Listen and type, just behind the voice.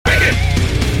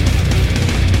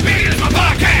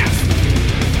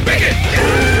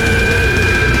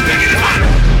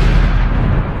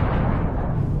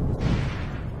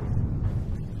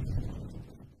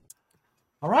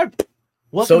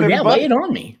Welcome, lay everybody. it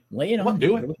on me. Lay it on me.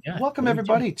 Do What it. do we got? Welcome, What do we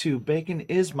do? everybody, to Bacon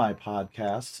is My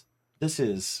Podcast. This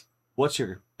is What's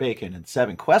Your Bacon in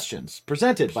 7 Questions,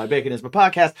 presented by Bacon is My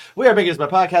Podcast. We are Bacon is My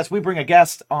Podcast. We bring a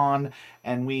guest on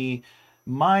and we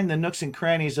mine the nooks and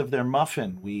crannies of their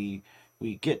muffin. We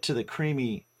get to the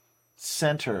creamy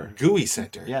center. Gooey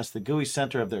center. Yes, the gooey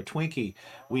center of their Twinkie.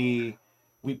 We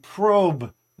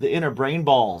probe the inner brain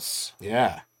balls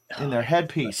Yeah. in their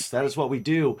headpiece. That is what we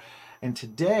do. And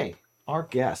today, our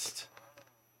guest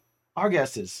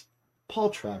is Paul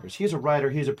Travers. He's a writer,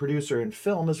 he's a producer in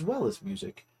film as well as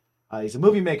music. He's a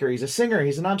movie maker, he's a singer,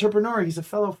 he's an entrepreneur, he's a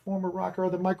fellow former rocker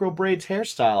of the micro braids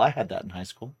hairstyle. I had that in high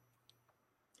school.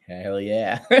 Hell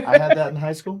yeah. I had that in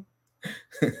high school.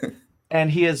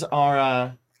 And he is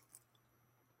our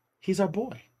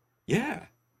boy. Yeah.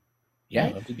 Yeah,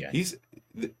 Right? love the guy. He's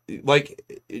like,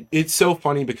 it's so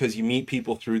funny because you meet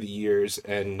people through the years,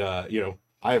 and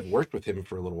I have worked with him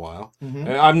for a little while. Mhm. And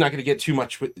I'm not going to get too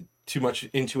much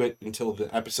into it until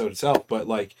the episode itself, but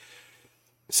like,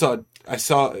 I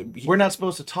saw. We're not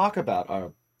supposed to talk about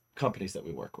our companies that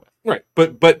we work with, Right,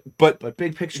 but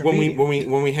big picture. when media.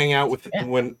 we hang out with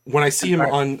when I see him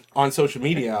on social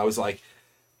media, I was like,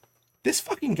 this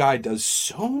fucking guy does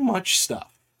so much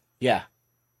stuff. Yeah.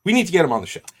 We need to get him on the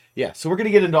show. Yeah, so we're gonna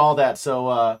get into all that.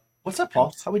 So, what's up,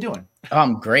 Paul? How we doing?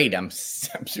 Great. I'm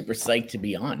super psyched to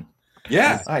be on.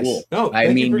 Yeah. Nice. Cool. No, I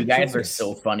thank mean, for you guys choosing are us.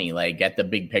 so funny. Like, at the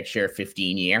big picture,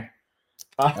 15 year.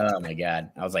 Uh, Oh my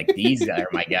god. I was like, these are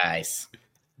my guys.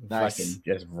 Nice. Fucking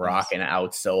just rocking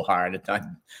out so hard at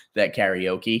that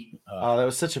karaoke. Oh, that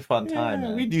was such a fun time. Yeah,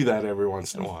 Man. we do that every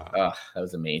once in a while. Oh, that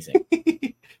was amazing.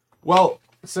 Well,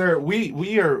 sir, we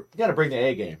are You got to bring the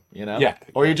A game, you know? Yeah.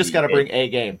 Or you just got to bring a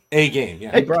game. a game.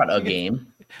 Yeah, I brought a game.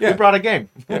 Yeah. We brought a game.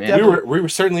 Yeah, Definitely. we were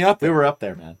certainly up We there. were up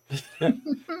there, man.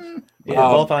 We were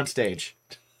Um, both on stage.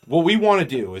 What we want to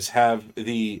do is have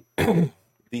the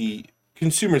the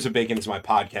consumers of Bacon is My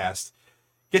Podcast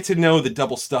get to know the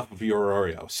double stuff of your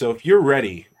Oreo. So if you're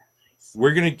ready,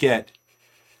 we're gonna get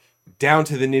down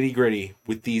to the nitty gritty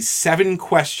with these 7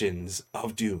 questions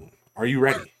of doom. Are you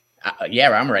ready? Yeah,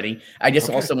 I'm ready. I just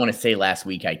Okay. also want to say last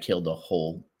week I killed a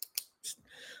whole,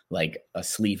 like a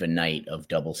sleeve a night of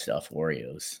double stuffed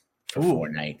Oreos for Ooh, 4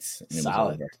 nights. And it was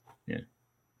solid. over.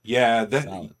 Yeah, that.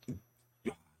 Solid.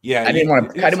 Yeah, I didn't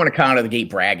want to come out of the gate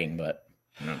bragging, but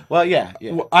Well, yeah.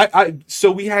 Well,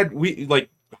 so we like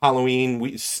Halloween.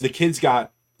 The kids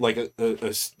got like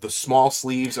the small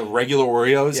sleeves of regular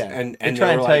Oreos, Yeah. and They they try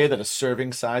and were tell like- you that a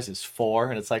serving size is 4,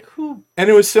 and it's like, who and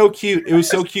it was so cute. It was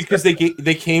so cute because they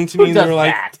came to me and they does were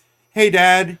like, that? "Hey,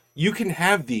 Dad, you can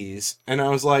have these," and I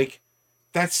was like,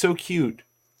 "That's so cute.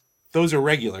 Those are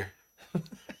regular."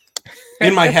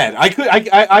 In my head,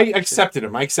 I accepted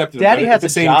them. I accepted them. Daddy but has at the a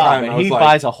same job, time, I and was he like,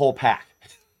 buys a whole pack.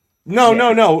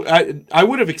 No. I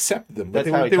would have accepted them, but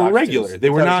That's how he they were talks to regular. his- They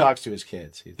were that's how he not. talks to his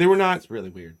kids. They were not. It's really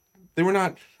weird. They were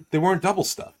not. They weren't double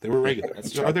stuff. They were regular.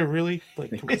 That's true. Are they really?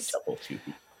 Like, come on. it's double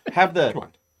cheapy. Have the Come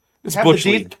on. It's Bush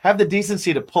League. have the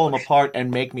decency to pull them apart and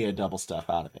make me a double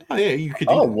stuff out of it. Oh, yeah, you could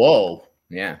do Oh, that. whoa.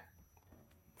 Yeah.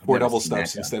 4 Never double seen that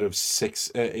stuffs guy. instead of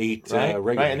 6, 8 Right? regular.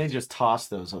 Right? And they just toss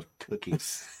those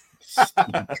cookies.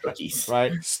 Stupid cookies.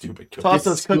 Right? Stupid cookies. Toss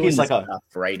those cookies Spoon like stuff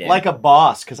right in. a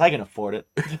boss, because I can afford it.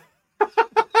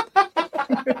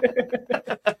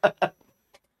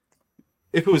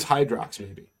 If it was Hydrox,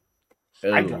 maybe. Ooh,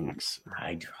 Hydrox.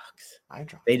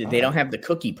 Hydrox. They don't have the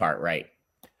cookie part right.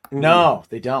 No,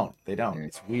 they don't. They don't. Mm.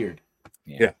 It's weird.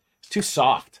 Yeah. It's too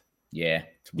soft. Yeah.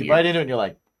 It's You weird. bite into it and you're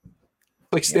like,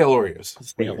 Like stale Oreos.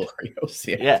 Stale Oreos.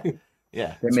 Yeah. yeah. Yeah. They're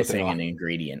That's what missing they an are.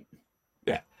 ingredient.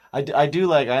 I do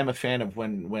like, I'm a fan of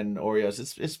when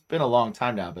Oreos, it's been a long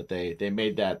time now, but they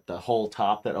made that the whole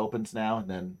top that opens now and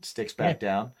then sticks back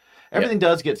down. Everything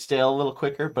does get stale a little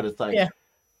quicker, but it's like, Yeah.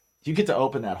 you get to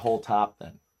open that whole top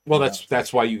then. Well,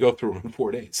 that's why you go through them in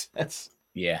 4 days. That's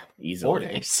Yeah. Easily. 4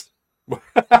 days.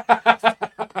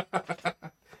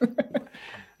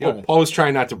 Well, Paul was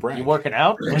trying not to brag. You working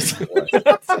out? What's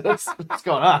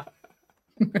going on?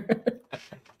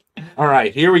 All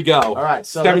right, here we go. All right,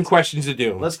 so 7 let's- questions to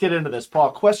do. Let's get into this.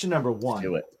 Paul, question number 1.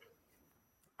 Do it.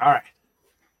 All right.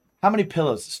 How many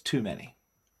pillows is too many?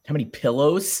 How many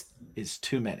pillows? Is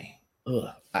too many. Ugh.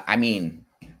 I mean,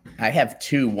 I have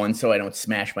 2. One so I don't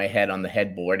smash my head on the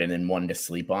headboard, and then 1 to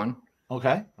sleep on.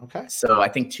 Okay. So I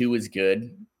think 2 is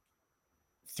good.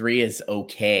 3 is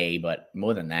okay, but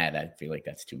more than that, I feel like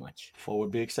that's too much. 4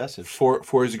 would be excessive. 4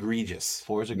 is egregious.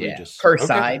 4 is Yeah. egregious. Per Okay.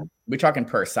 side. We're talking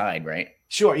per side, right?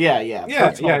 Sure. Yeah.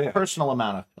 Yeah. Personal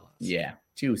amount of pillows. Yeah.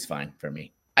 2 is fine for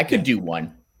me. I could do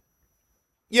 1.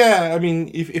 Yeah, I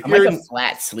mean, if I'm you're like in, a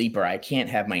flat sleeper. I can't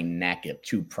have my neck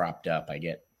too propped up. I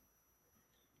get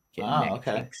getting neck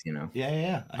okay. kicks, you know.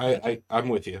 Yeah. I'm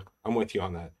with you. I'm with you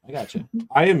on that. I got you.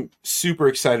 I am super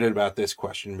excited about this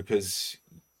question because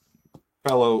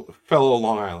fellow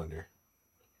Long Islander.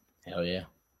 Hell yeah.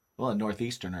 Well, a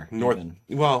northeasterner. North. even.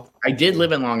 Well, I did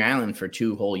live in Long Island for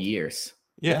 2 whole years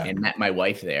yeah. and met my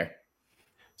wife there.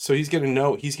 So he's gonna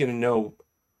know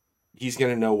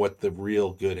what the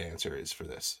real good answer is for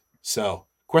this. So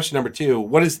question number 2: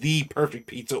 what is the perfect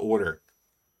pizza order?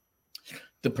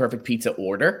 The perfect pizza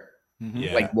order? Mhm.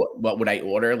 Yeah. Like what would I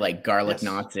order? Like garlic Yes.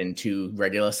 knots and 2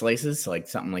 regular slices, like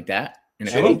something like that. And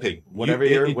a Coke? Anything. Whatever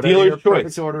You- your it- whatever dealer's your perfect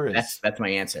choice. order is. That's my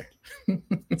answer.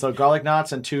 So garlic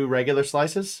knots and 2 regular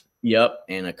slices. Yep,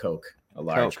 and a Coke, a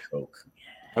large Coke. Coke.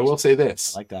 I will say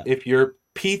this: I like that. if your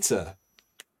pizza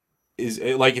is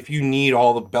like, if you need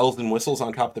all the bells and whistles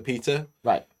on top of the pizza,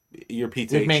 Right. your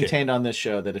pizza. We've ain't shit. maintained on this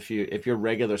show that if your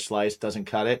regular slice doesn't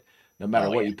cut it, no matter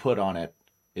Oh, what yeah. you put on it,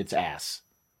 it's ass.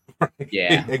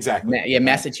 Yeah. Exactly. Yeah,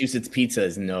 Massachusetts pizza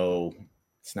is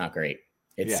it's not great.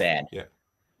 It's Yeah. sad. Yeah.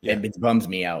 It bums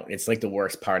me out. It's like the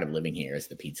worst part of living here is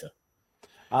the pizza.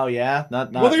 Oh yeah,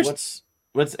 not Well, there's-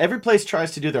 what's every place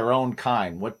tries to do their own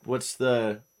kind. What's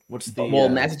the Well,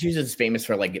 Massachusetts is famous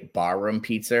for like barroom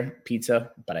pizza,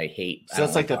 but I hate. So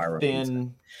that's like the barroom pizza.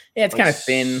 thin. Yeah, it's like kind of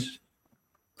thin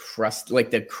crust.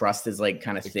 Like the crust is like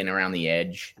kind of thin around the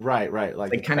edge. Right, like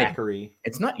Like the kinda- crackery.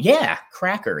 It's not,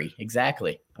 crackery,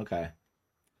 exactly. Okay.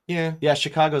 Yeah. Yeah,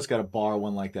 Chicago's got a bar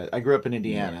one like that. I grew up in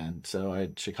Indiana, and so I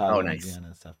had Chicago, and nice. Indiana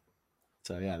and stuff.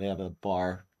 So yeah, they have a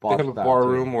bar. They have a style, bar too.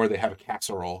 room, or they have a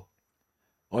casserole.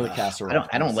 or the Ugh, casserole.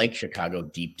 I don't like Chicago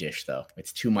deep dish though.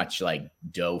 It's too much like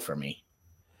dough for me.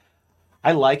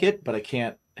 I like it, but I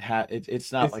can't have it.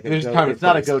 It's not like there's time and it's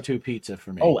not a place. go-to pizza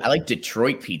for me. Oh, I like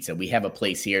Detroit pizza. We have a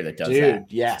place here that does dude,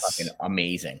 that. yes, It's fucking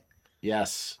amazing.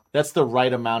 yes, that's the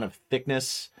right amount of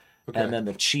thickness, Okay. and then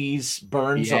the cheese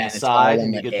burns Yeah, on and the it's side, all on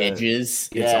and you the get the edges.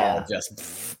 It's Yeah. all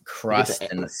just crust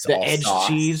and the all edge sauce.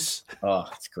 cheese. Oh,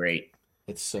 it's great.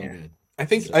 It's so Yeah. good. I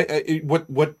think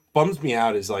what bums me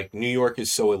out is like New York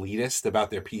is so elitist about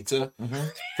their pizza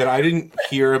that I didn't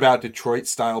hear about Detroit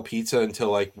style pizza until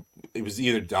like it was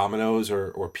either Domino's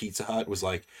or Pizza Hut was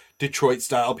like Detroit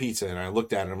style pizza, and I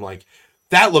looked at it and I'm like,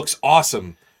 that looks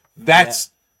awesome. That's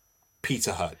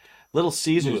Pizza Hut. Little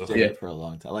Caesars Ugh. did Yeah. it for a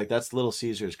long time. Like that's Little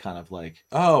Caesars kind of like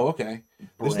Oh, okay.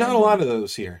 There's not a brand lot new. of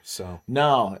those here, so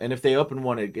No, and if they open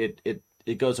one,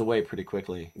 it goes away pretty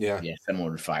quickly. yeah. Yeah, someone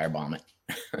would firebomb it.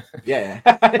 Yeah.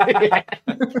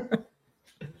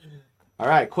 All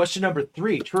right, question number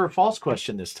 3. True or false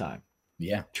question this time.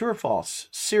 Yeah. True or false?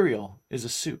 Cereal is a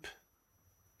soup.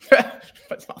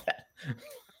 But all that.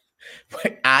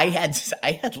 But I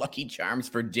had Lucky Charms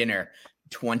for dinner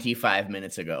 25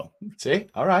 minutes ago. See?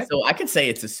 All right. So I could say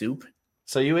it's a soup.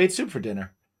 So you ate soup for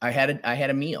dinner. I had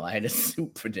a meal. I had a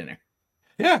soup for dinner.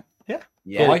 Yeah.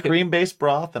 Yeah. like it. Cream-based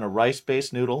broth and a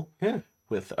rice-based noodle. Yeah.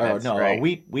 With That's a right.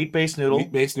 wheat-based noodle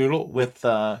Meat-based noodle with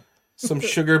with some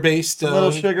sugar-based little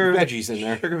sugar veggies in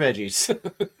there. Sugar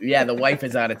veggies. Yeah, the wife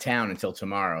is out of town until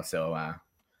tomorrow, so I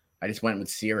just went with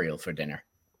cereal for dinner.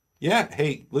 Yeah.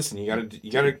 Hey, listen, you gotta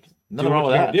Nothing do wrong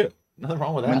what with you gotta that. do. Nothing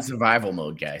wrong with I'm in that. survival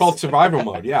mode, guys. Both survival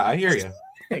mode. Yeah, I hear you.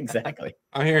 Exactly.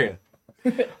 I hear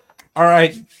you. All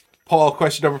right, Paul.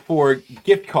 Question number 4: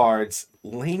 gift cards.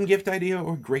 Lame gift idea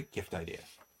or great gift idea?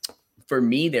 For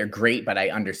me, they're great, but I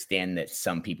understand that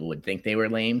some people would think they were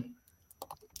lame.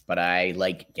 But I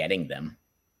like getting them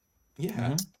Yeah.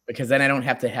 Mhm. because then I don't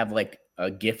have to have like a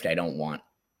gift I don't want.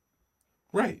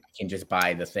 Right. I can just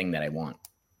buy the thing that I want.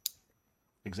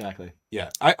 Exactly. Yeah.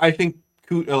 I think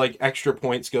like extra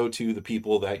points go to the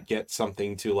people that get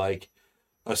something to like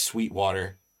a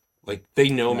Sweetwater. Like they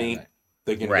know me, Right.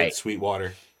 they're gonna Right. get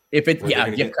Sweetwater. If it's Or they're a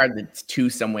gonna gift get- card that's to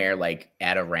somewhere like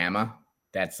at a Rama,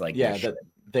 that's like Yeah, the shit. that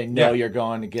they know Yeah. you're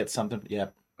going to get something.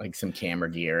 Yep. Like some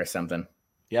camera gear or something.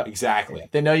 Yep. Exactly.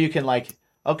 They know you can like,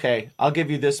 okay, I'll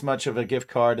give you this much of a gift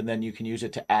card and then you can use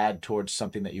it to add towards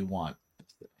something that you want.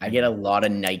 I get a lot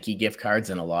of Nike gift cards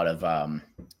and a lot of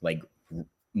like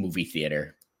movie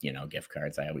theater, gift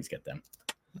cards. I always get them.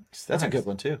 That's a Nice. good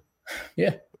one too.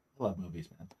 Yeah. I love movies,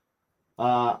 man.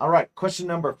 All right, question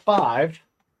number 5.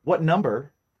 What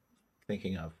number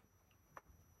thinking of?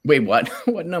 Wait, what?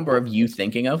 What number are you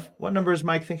thinking of? What number is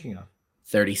Mike thinking of?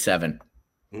 37.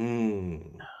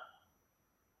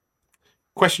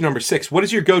 Question number 6: what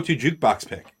is your go-to jukebox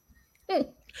pick?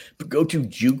 Go to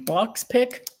jukebox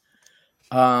pick.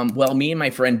 Well, me and my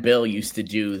friend Bill used to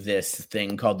do this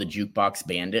thing called the Jukebox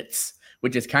Bandits,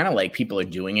 which is kind of like people are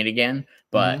doing it again.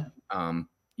 But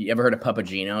you ever heard of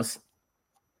Papagino's?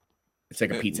 It's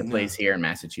like a pizza no. place here in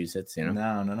Massachusetts,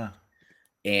 No.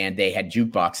 and they had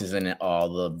jukeboxes in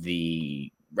all of the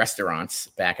restaurants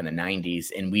back in the 90s,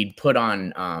 and we'd put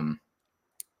on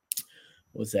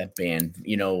what was that band?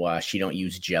 She Don't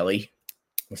Use Jelly.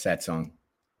 What's that song?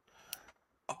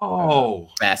 Oh,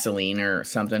 Vaseline or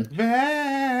something.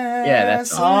 Yeah, that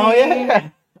song. Oh yeah.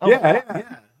 Oh,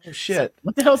 Yeah. Oh shit.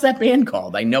 What the hell's that band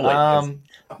called? I know it.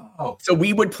 Oh, So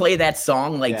we would play that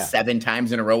song like Yeah. 7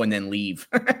 times in a row and then leave.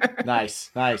 Nice.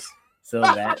 So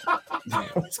that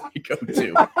was my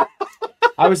go-to.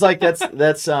 I was like, that's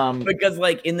Because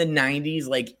like in the 90s,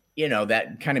 like,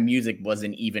 that kind of music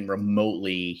wasn't even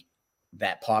remotely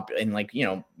that popular. And like,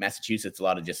 Massachusetts, a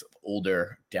lot of just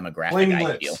older demographic. Flaming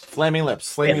I feel. Lips. Flaming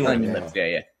Lips. Flaming Flaming Lips.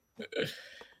 Lips. Yeah.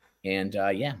 And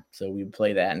so we would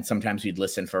play that, and sometimes we'd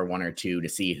listen for 1 or 2 to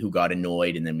see who got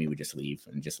annoyed, and then we would just leave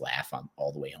and just laugh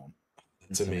all the way home.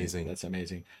 That's amazing. That's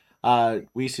amazing.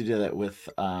 We used to do that with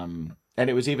and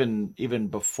it was even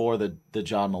before the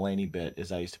John Mulaney bit.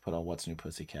 Is I used to put on What's New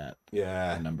Pussycat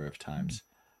Yeah. a number of times.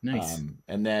 Nice.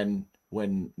 And then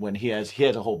when he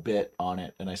had a whole bit on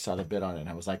it, and I saw the bit on it, and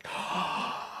I was like,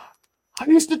 I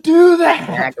used to do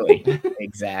that.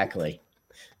 Exactly.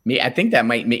 I think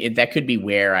that could be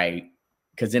where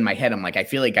because in my head I'm like, I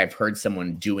feel like I've heard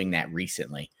someone doing that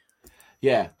recently.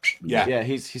 Yeah. Yeah.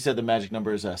 He said the magic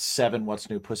number is 7. What's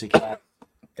New Pussycat?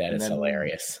 That is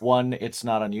hilarious. 1. It's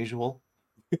not unusual.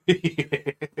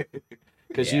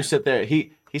 Because Yeah. you sit there.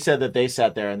 He said that they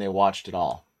sat there and they watched it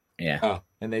all. Yeah. Oh.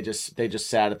 And they just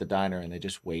sat at the diner and they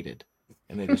just waited,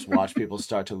 and they just watched people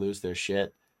start to lose their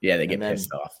shit. Yeah, they get And then-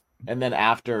 pissed off. And then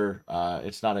after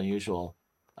it's not unusual,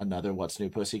 another What's New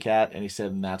Pussycat, and he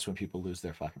said, and that's when people lose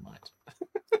their fucking minds.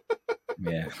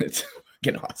 Yeah, it's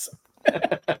fucking awesome.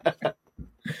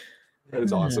 That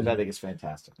is awesome. I think it's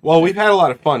fantastic. Well, we've had a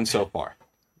lot of fun so far,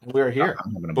 We're here.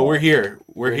 I'm having a but ball. we're here.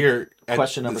 We're here. At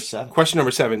Question number this- 7. Question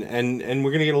number 7, and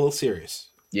we're gonna get a little serious.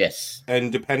 Yes.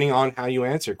 And depending on how you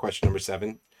answer question number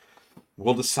 7,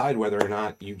 we'll decide whether or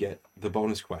not you get the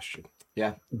bonus question.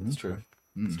 Yeah, it's true.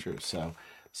 It's true.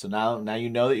 So now you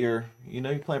know that you're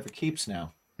playing for keeps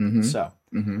now. Mm-hmm. So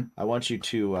Mm-hmm. I want you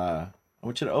to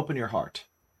open your heart.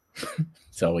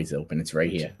 It's always open. It's right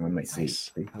here on my seat.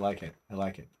 Nice. I like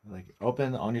it.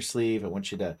 Open on your sleeve. I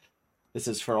want you to. This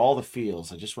is for all the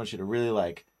feels. I just want you to really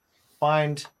like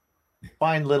find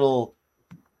little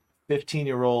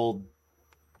 15-year-old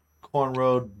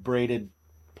cornrowed braided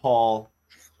Paul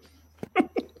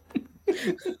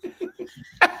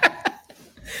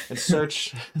and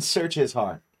search his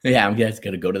heart. Yeah, I'm just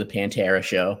gonna go to the Pantera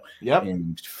show Yep,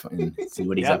 and see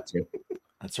what he's Yep. up to.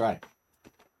 that's right.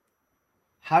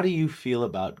 How do you feel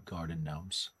about garden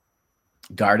gnomes?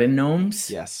 Garden gnomes?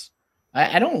 Yes.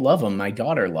 I don't love them. My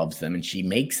daughter loves them, and she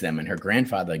makes them, and her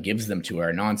grandfather gives them to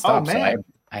her nonstop. Oh, So man.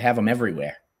 I have them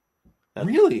everywhere.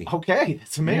 Really? Okay,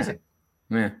 it's amazing.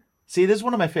 Yeah. See, this is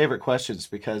one of my favorite questions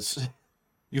because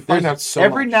You find there's- out so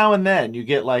every much. now and then you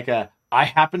get like I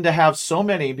happen to have so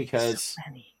many because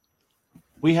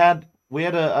we had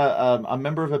a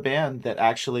member of a band that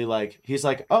actually like he's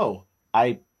like, oh,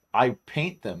 I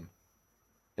paint them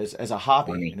as a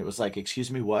hobby. Funny. And it was like,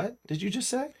 excuse me, what did you just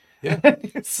say? Yeah.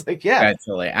 It's like, yeah. That's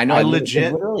hilarious. I know. I There's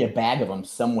legit- literally a bag of them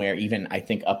somewhere, even I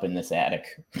think up in this attic.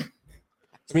 I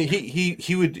mean,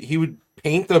 he would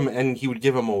paint them and he would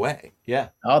give them away. Yeah.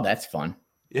 Oh, that's fun.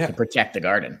 Yeah. To protect the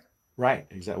garden. Right.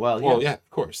 Exactly. Well, Well, yeah, yeah, of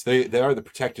course. They are the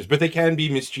protectors, but they can be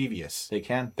mischievous. they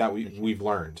can. That we've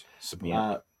learned. So,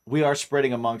 We are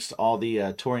spreading amongst all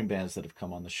the touring bands that have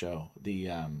come on the show.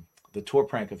 The tour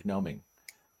prank of gnoming.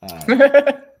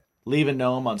 Leave a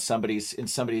gnome on somebody's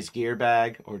gear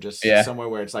bag or just Yeah. somewhere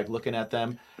where it's like looking at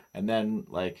them, and then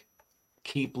like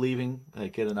keep leaving,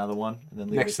 like get another one, and then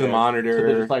leave next it to the there. monitor. So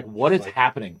they're just like, what is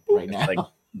happening right now? Like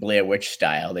Blair Witch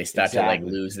style. They start to Exactly.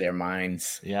 like lose their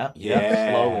minds. yeah,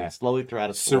 Yeah. slowly throughout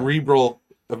a storm.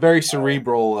 A very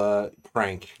cerebral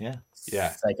prank. Yeah, Yeah.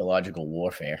 Psychological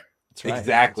warfare. that's right.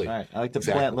 Exactly. That's right. I like to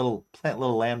Exactly. plant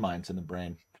little landmines in the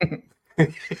brain.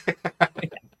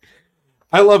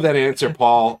 I love that answer,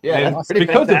 Paul. Yeah, and that's pretty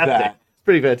because fantastic. of that, It's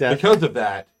pretty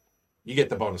fantastic. you get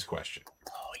the bonus question.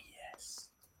 Oh yes.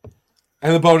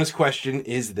 And the bonus question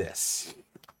is this: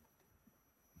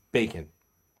 bacon.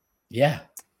 Yeah.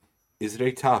 Is it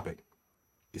a topping?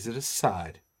 Is it a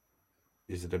side?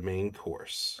 Is it a main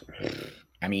course?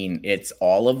 I mean, it's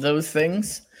all of those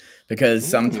things because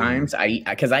sometimes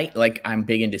I'm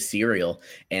big into cereal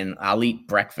and I'll eat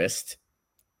breakfast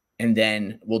and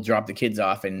then we'll drop the kids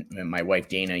off and my wife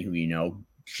Dana, who you know,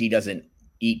 she doesn't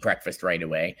eat breakfast right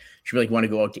away. She'll be like, want to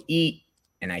go out to eat?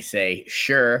 And I say,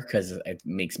 sure, because it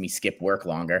makes me skip work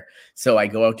longer. So I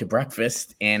go out to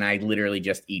breakfast and I literally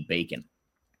just eat bacon.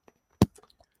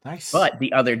 Nice. But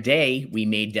the other day we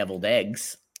made deviled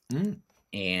eggs Mm.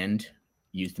 and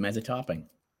used them as a topping.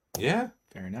 Yeah.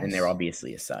 Very nice. And they're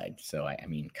obviously a side. So, I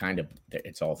mean, kind of,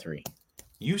 it's all three.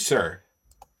 You, sir,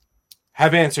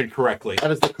 have answered correctly.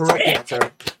 That is the correct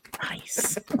answer.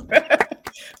 Nice.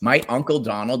 My Uncle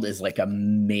Donald is like a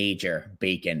major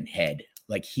bacon head.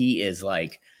 Like he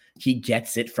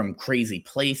gets it from crazy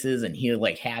places and he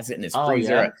like has it in his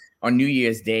freezer. Yeah? On New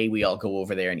Year's Day, we all go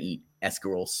over there and eat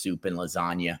escarole soup and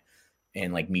lasagna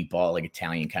and like meatball, like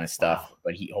Italian kind of stuff. Wow.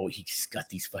 But he's got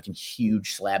these fucking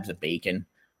huge slabs of bacon.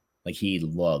 Like he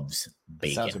loves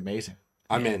bacon. Sounds amazing.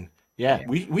 I'm in. Yeah.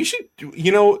 We should,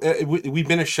 you know, we've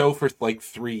been a show for like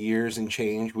 3 years and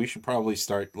change. We should probably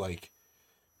start like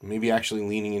maybe actually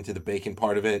leaning into the bacon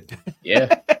part of it.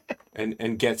 Yeah.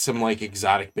 and get some like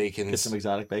exotic bacons. Get some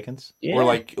exotic bacons. Yeah. Or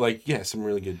like some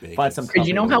really good bacon. Find some.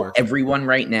 You know how everyone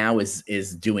right now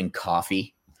is doing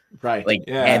coffee? Right. Like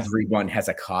everyone has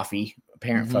a coffee.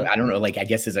 Apparently, I don't know. Like I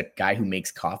guess there's a guy who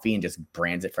makes coffee and just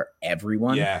brands it for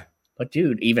everyone. Yeah. But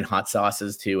dude, even hot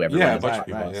sauces too. Everyone a bunch of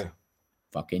people. Yeah.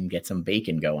 Fucking get some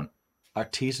bacon going.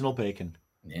 Artisanal bacon.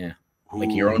 Yeah.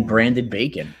 Like your own branded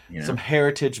bacon. You know? Some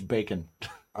heritage bacon.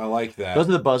 I like that. Those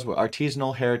are the buzzwords.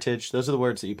 Artisanal, heritage. Those are the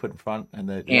words that you put in front. And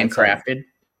the handcrafted.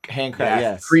 Handcrafted,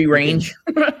 yes. Free range.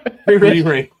 Free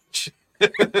range.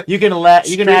 You can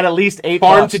add at least $8.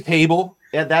 Farm to table.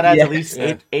 Yeah, that adds at least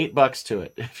 $8 to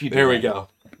it. If you There we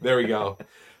go.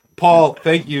 Paul,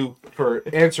 thank you for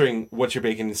answering What's Your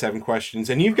Bacon in 7 questions.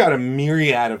 And you've got a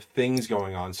myriad of things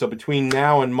going on. So between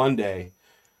now and Monday,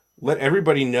 let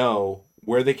everybody know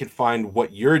where they can find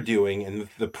what you're doing and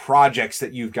the projects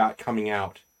that you've got coming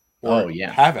out. Or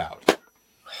have out.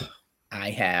 I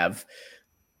have.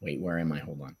 Wait, where am I?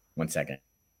 Hold on. 1 second.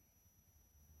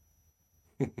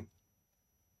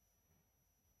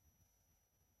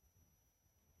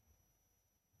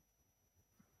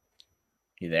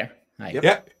 You there? Hi.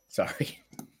 Yeah. Sorry.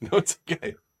 No, it's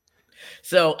okay.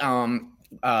 So,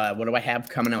 what do I have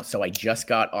coming out? So I just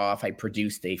got off. I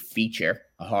produced a feature,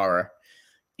 a horror,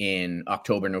 in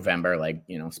October, November, like,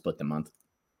 you know, split the month.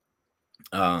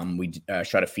 We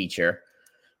shot a feature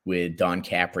with Don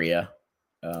Capria.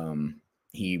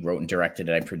 He wrote and directed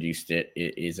it. I produced it.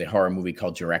 It is a horror movie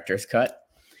called Director's Cut,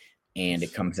 and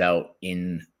it comes out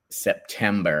in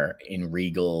September in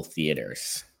Regal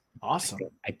Theaters. Awesome.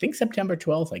 I think September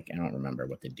 12th. Like, I don't remember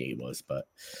what the date was, but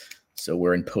so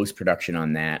we're in post-production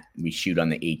on that. We shoot on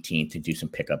the 18th to do some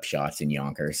pickup shots in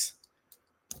Yonkers.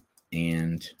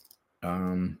 And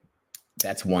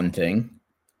that's one thing.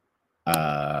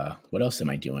 What else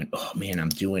am I doing? Oh man, I'm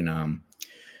doing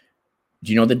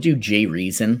do you know the dude Jay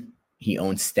Reason? He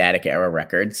owns Static Era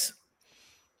Records.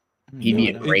 He'd be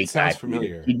a great guy.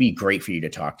 Familiar. He'd be great for you to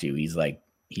talk to.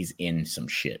 He's in some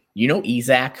shit. You know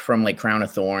Ezak from like Crown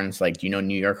of Thorns? Like, do you know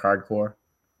New York hardcore?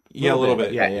 Yeah, a little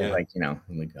bit. Yeah. Like, you know,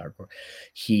 like hardcore.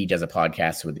 He does a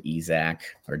podcast with Ezak,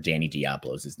 or Danny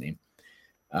Diablo's his name.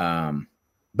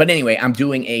 But anyway, I'm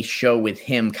doing a show with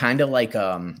him, kind of like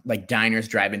diners,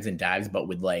 drive-ins, and dives, but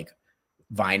with like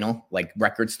vinyl, like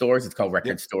record stores. It's called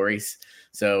Record Stories.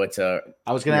 So it's a.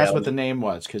 I was going to ask what the name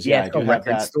was because it's called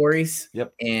Record Stories.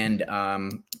 Yep. And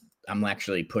I'm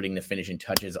actually putting the finishing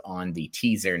touches on the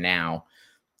teaser now,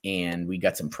 and we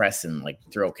got some press in like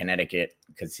Thorough, Connecticut,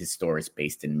 because his store is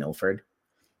based in Milford.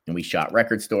 And we shot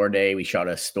Record Store Day. We shot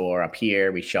a store up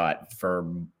here. We shot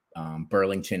for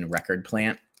Burlington Record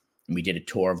Plant. And we did a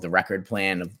tour of the record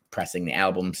plant of pressing the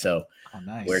album. So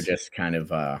nice. We're just kind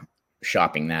of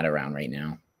shopping that around right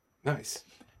now. Nice.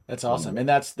 That's awesome. And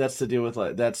that's to do with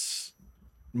like that's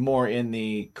more in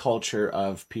the culture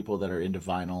of people that are into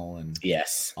vinyl and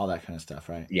all that kind of stuff,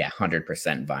 right? Yeah, 100%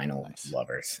 vinyl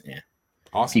lovers. Yeah.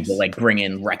 Awesome. People like bring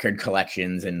in record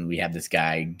collections, and we have this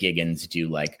guy Giggins do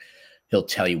like he'll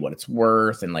tell you what it's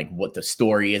worth and like what the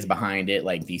story is behind it,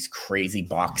 like these crazy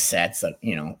box sets of,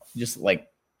 you know, just like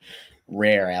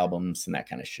rare albums and that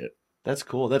kind of shit. That's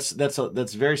cool. That's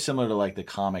very similar to like the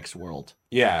comics world.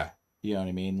 Yeah. You know what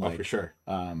I mean? Like, for sure.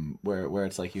 Where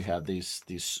it's like you have these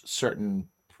certain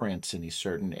prints in these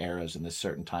certain eras and this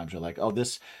certain times. You're like, oh,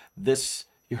 this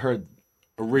you heard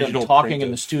original talking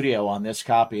in the studio on this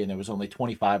copy, and there was only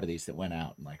 25 of these that went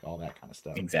out, and like all that kind of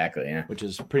stuff. Exactly. Yeah. Which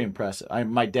is pretty impressive.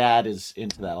 My dad is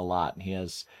into that a lot, and he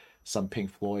has some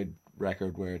Pink Floyd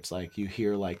record where it's like you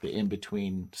hear like the in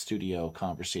between studio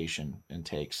conversation and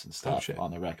takes and stuff on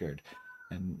the record.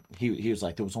 And he was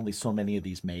like, there was only so many of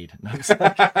these made. And I was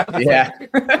like, yeah.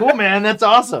 Cool, man. That's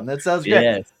awesome. That sounds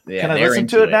good. Yeah, Can I listen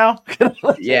to it now?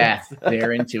 Yeah,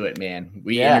 they're into it, man.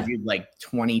 We interviewed like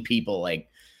 20 people like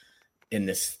in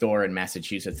this store in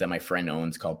Massachusetts that my friend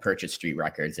owns called Purchase Street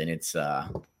Records. And it's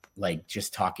like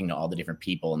just talking to all the different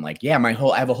people and like, I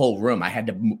have a whole room. I had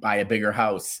to buy a bigger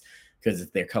house. because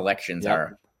their collections Yep.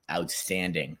 are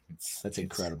outstanding. That's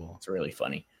incredible. It's really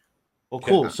funny. Well,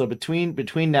 cool. Yeah. So between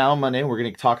now and Monday, we're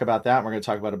going to talk about that. We're going to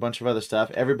talk about a bunch of other stuff.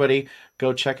 Everybody,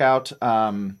 go check out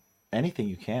anything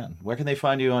you can. Where can they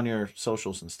find you on your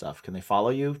socials and stuff? Can they follow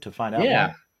you to find out Yeah.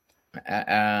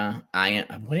 more? I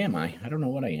am. What am I? I don't know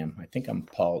what I am. I think I'm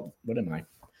Paul. What am I? I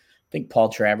think Paul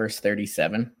Travers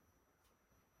 37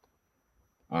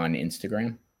 on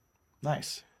Instagram.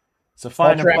 Nice. So Paul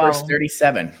find and Travers follow.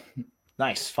 37.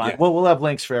 Nice. Fine. Yeah. Well, we'll have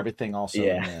links for everything also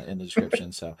Yeah. in the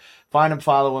description. So find them,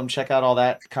 follow them, check out all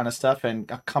that kind of stuff,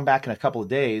 and come back in a couple of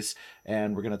days,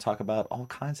 and we're going to talk about all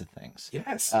kinds of things.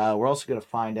 Yes. We're also going to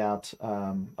find out,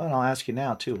 and I'll ask you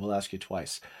now too. We'll ask you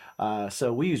twice.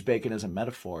 So we use bacon as a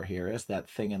metaphor here, as that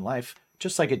thing in life,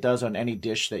 just like it does on any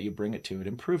dish that you bring it to. It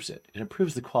improves it. It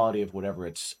improves the quality of whatever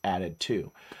it's added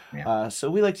to. Yeah. So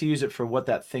we like to use it for what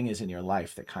that thing is in your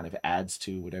life that kind of adds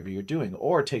to whatever you're doing,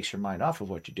 or takes your mind off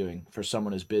of what you're doing for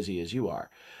someone as busy as you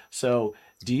are. So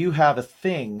do you have a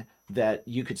thing that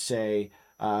you could say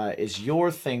is your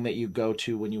thing that you go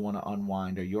to when you want to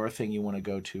unwind, or your thing you want to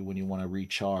go to when you want to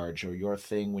recharge, or your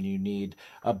thing when you need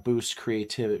a boost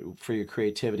creativity for your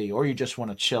creativity, or you just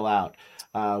want to chill out?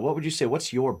 What would you say?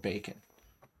 What's your bacon?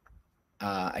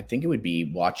 I think it would be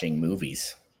watching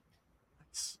movies.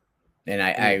 And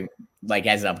I like,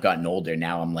 as I've gotten older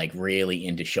now, I'm like really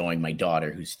into showing my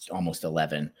daughter, who's almost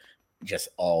 11, just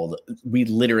we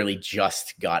literally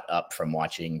just got up from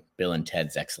watching Bill and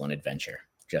Ted's Excellent Adventure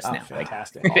just now.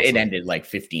 Fantastic. Like, it ended like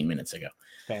 15 minutes ago.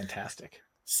 Fantastic.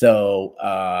 So,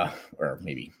 or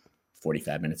maybe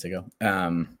 45 minutes ago.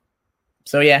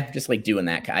 So yeah, just like doing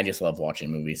that. I just love watching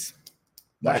movies,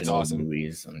 That's watching old awesome.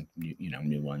 movies and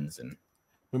new ones. And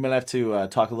We might have to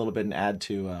talk a little bit and add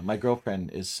to my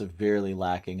girlfriend is severely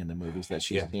lacking in the movies that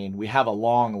she's seen. We have a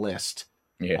long list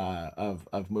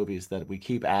of movies that we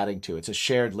keep adding to. It's a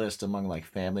shared list among like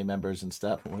family members and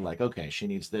stuff. And we're like, okay, she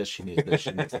needs this, she needs this,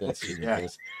 she needs this, she needs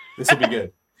this. This will be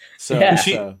good. So, Yeah.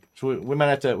 so we might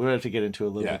have to get into a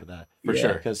little bit of that for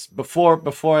sure. Because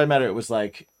before I met her, it was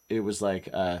like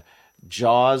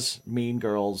Jaws, Mean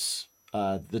Girls,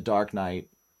 The Dark Knight,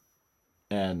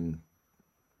 and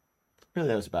really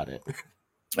that was about it.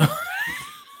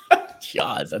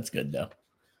 Jaws, that's good though.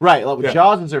 Right. Yeah.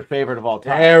 Jaws is her favorite of all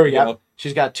time. There we go.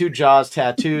 She's got 2 Jaws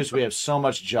tattoos. We have so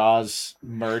much Jaws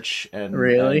merch and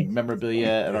memorabilia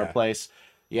at our place.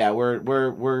 Yeah,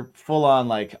 we're full on,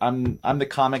 like I'm the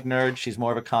comic nerd. She's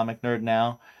more of a comic nerd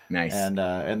now. Nice. And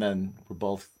then we're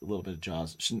both a little bit of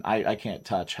Jaws. I can't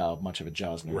touch how much of a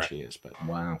Jaws nerd she is, but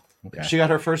Wow. Okay. she got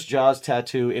her first Jaws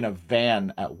tattoo in a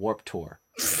van at Warped Tour,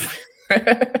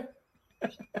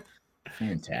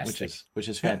 Fantastic. which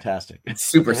is fantastic. It's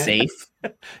super safe.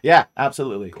 Yeah,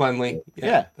 absolutely. Cleanly.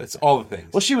 Yeah. That's all the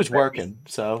things. Well, she was working,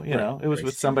 so you know it was Very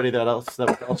with somebody that was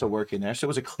also working there. So it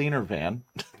was a cleaner van.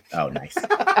 Oh, nice.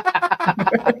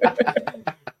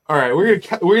 All right, we're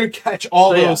gonna catch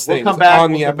all So, yeah, those we'll things come back,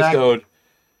 on the we'll come back. episode.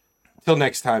 Till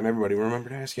next time, everybody, remember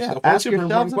to ask yourself, ask what's your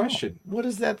number one yourselves question? what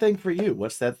is that thing for you?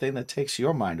 What's that thing that takes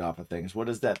your mind off of things? What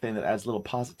is that thing that adds a little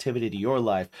positivity to your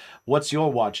life? What's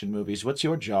your watching movies? What's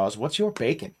your Jaws? What's your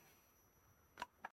bacon?